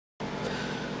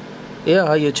Yeah,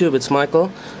 hi YouTube, it's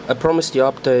Michael. I promised you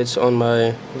updates on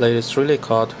my latest relay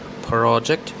card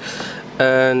project,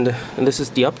 and this is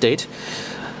the update.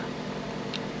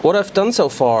 What I've done so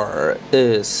far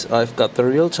is I've got the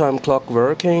real-time clock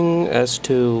working as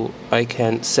to I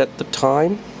can set the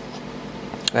time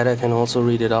and I can also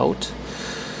read it out.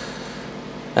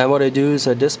 And what I do is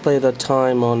I display the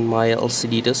time on my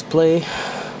LCD display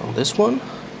on this one.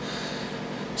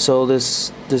 So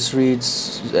this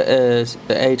reads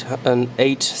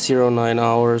 8:09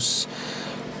 hours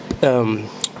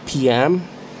PM.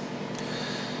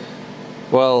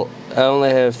 Well, I only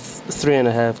have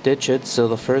 3.5 digits, so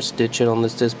the first digit on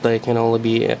this display can only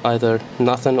be either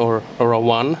nothing or a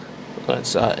 1. I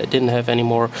didn't have any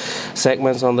more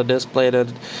segments on the display.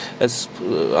 That's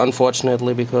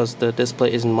unfortunately because the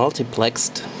display isn't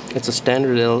multiplexed. It's a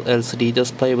standard LCD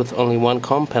display with only one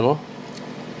COM panel.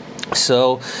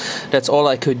 So that's all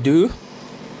I could do.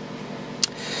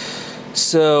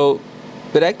 So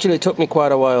it actually took me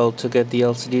quite a while to get the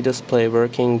LCD display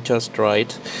working just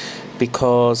right,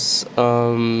 because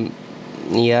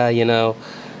yeah, you know,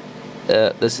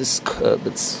 this is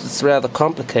it's rather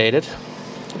complicated.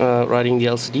 Writing the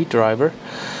LCD driver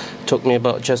took me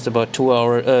just about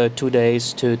 2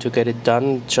 days to get it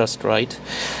done just right.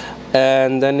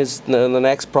 And then the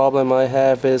next problem I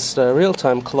have is the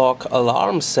real-time clock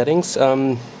alarm settings.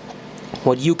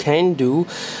 What you can do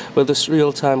with this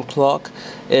real-time clock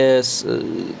is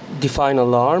define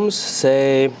alarms.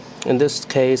 Say, in this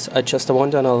case, I just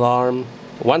want an alarm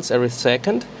once every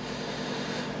second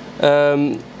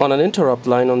on an interrupt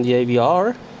line on the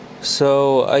AVR.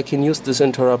 So I can use this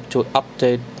interrupt to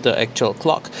update the actual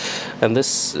clock. And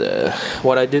this,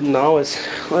 what I did now is,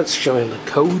 let's show you the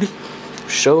code.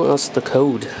 Show us the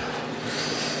code.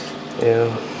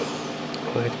 Yeah,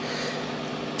 right.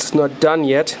 It's not done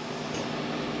yet.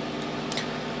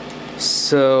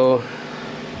 So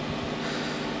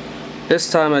this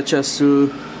time I just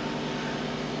do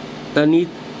a neat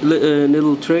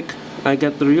little trick. I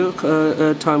get the real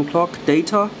time clock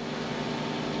data.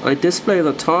 I display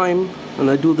the time, and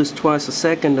I do this twice a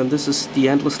second, and this is the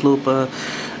endless loop. The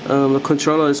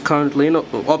controller is currently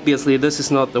obviously this is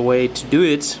not the way to do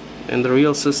it in the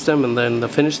real system and then the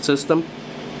finished system,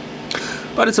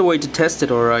 but it's a way to test it,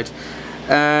 alright.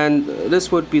 And this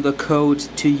would be the code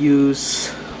to use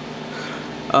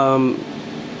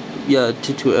yeah,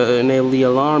 to enable the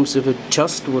alarms if it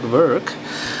just would work.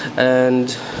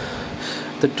 And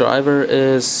the driver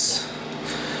is,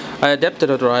 I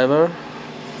adapted a driver.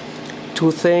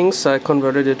 Two things: I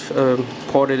converted it,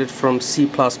 ported it from C++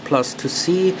 to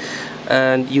C,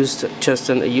 and used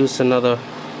another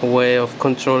way of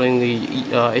controlling the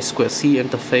I2C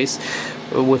interface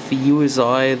with the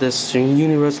USI, this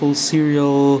universal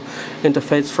serial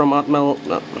interface from Atmel.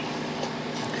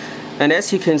 And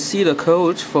as you can see, the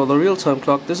code for the real-time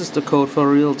clock, this is the code for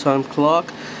real-time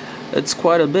clock. It's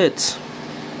quite a bit,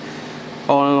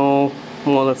 more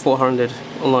than 400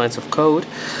 lines of code,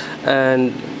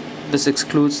 and this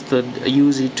excludes the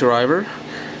UZ driver.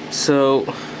 So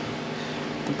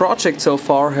the project so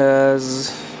far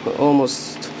has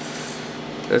almost,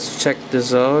 let's check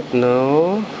this out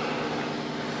now,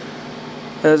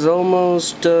 has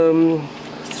almost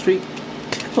 3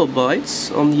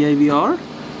 kilobytes on the AVR,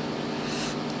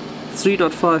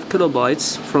 3.5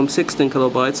 kilobytes from 16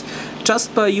 kilobytes,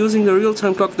 just by using the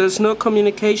real-time clock. There's no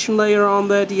communication layer on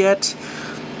that yet,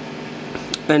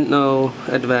 and no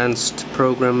advanced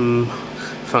program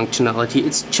functionality.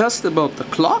 It's just about the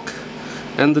clock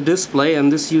and the display, and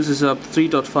this uses up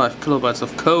 3.5 kilobytes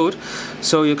of code,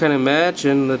 so you can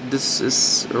imagine that this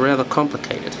is rather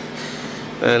complicated,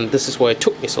 and this is why it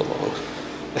took me so long.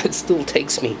 It still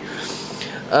takes me.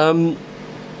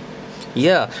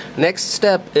 Yeah, next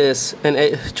step is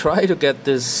try to get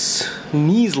this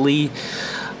measly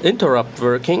interrupt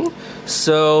working,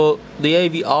 so the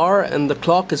AVR and the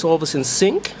clock is always in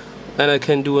sync, and I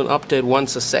can do an update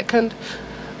once a second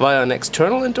via an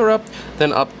external interrupt,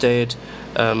 then update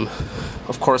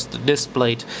of course the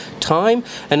displayed time.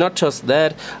 And not just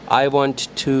that, I want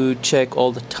to check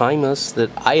all the timers that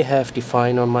I have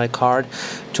defined on my card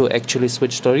to actually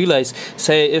switch the relays.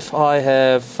 Say if I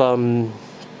have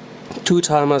 2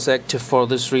 timers active for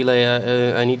this relay,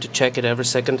 I need to check it every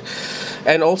second,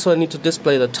 and also I need to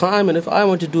display the time. And if I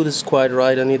want to do this quite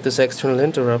right, I need this external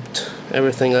interrupt.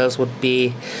 Everything else would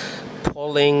be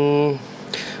polling,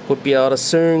 would be out of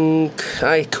sync.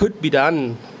 I could be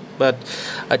done, but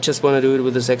I just want to do it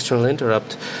with this external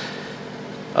interrupt.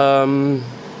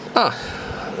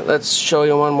 Let's show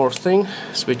you one more thing.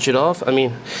 Switch it off. I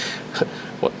mean,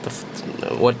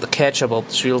 what the catch about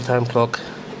this real-time clock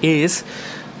is,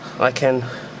 I can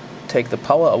take the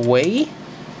power away.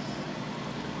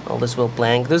 Well, this will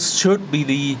blank. This should be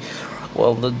the,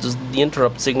 well, the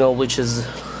interrupt signal, which is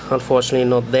unfortunately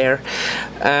not there.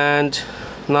 And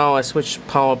now I switch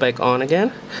power back on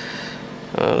again.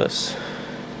 And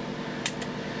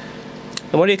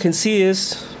what you can see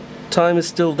is time is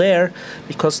still there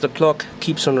because the clock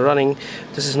keeps on running.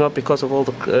 This is not because of all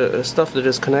the stuff that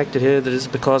is connected here. This is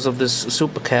because of this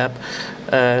super cap,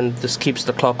 and this keeps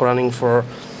the clock running for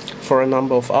a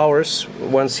number of hours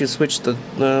once you switch the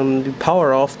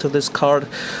power off to this card.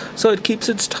 So it keeps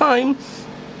its time,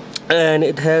 and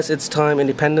it has its time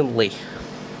independently.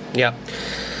 Yeah.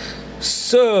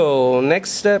 So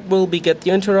next step will be get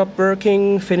the interrupt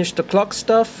working, finish the clock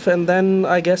stuff, and then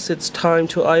I guess it's time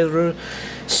to either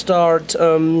start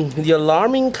the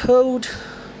alarming code,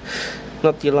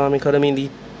 not the alarming code, I mean the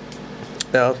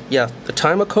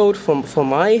timer code for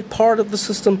my part of the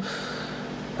system,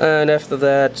 and after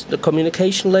that the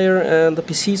communication layer and the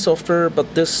PC software,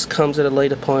 but this comes at a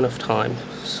later point of time,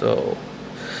 so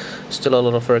still a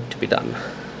lot of work to be done.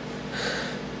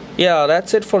 Yeah,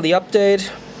 that's it for the update.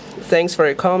 Thanks for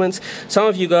your comments. Some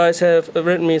of you guys have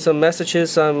written me some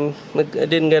messages. I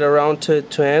didn't get around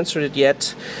to answer it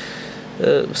yet.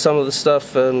 Some of the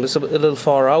stuff is a little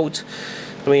far out.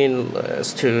 I mean,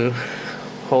 as to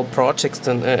whole projects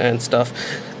and stuff.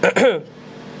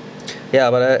 Yeah,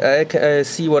 but I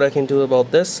see what I can do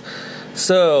about this.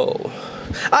 So,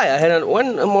 I had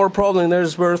one more problem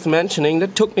that's worth mentioning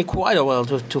that took me quite a while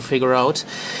to figure out,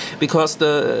 because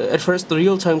at first the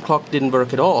real-time clock didn't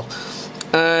work at all.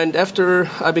 And after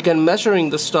I began measuring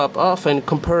the stop off and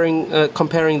comparing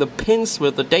the pins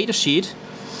with the datasheet,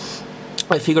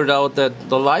 I figured out that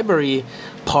the library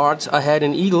part I had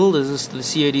in Eagle, this is the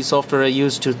CAD software I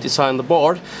used to design the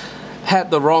board,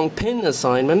 had the wrong pin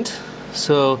assignment.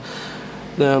 So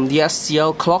the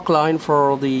SCL clock line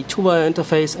for the 2-wire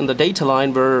interface and the data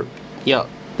line were, yeah,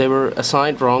 they were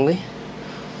assigned wrongly.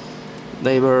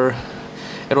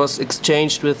 It was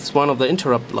exchanged with one of the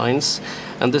interrupt lines,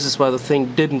 and this is why the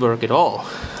thing didn't work at all.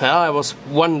 I was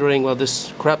wondering why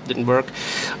this crap didn't work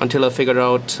until I figured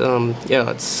out, yeah,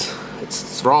 it's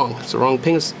wrong. It's the wrong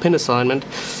pin assignment.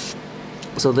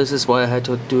 So this is why I had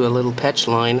to do a little patch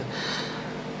line.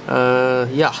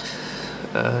 Yeah,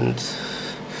 and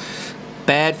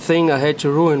bad thing I had to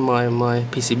ruin my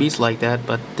PCBs like that,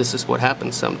 but this is what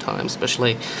happens sometimes,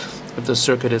 especially if the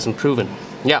circuit isn't proven.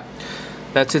 Yeah,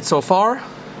 that's it so far.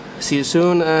 See you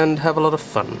soon and have a lot of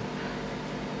fun.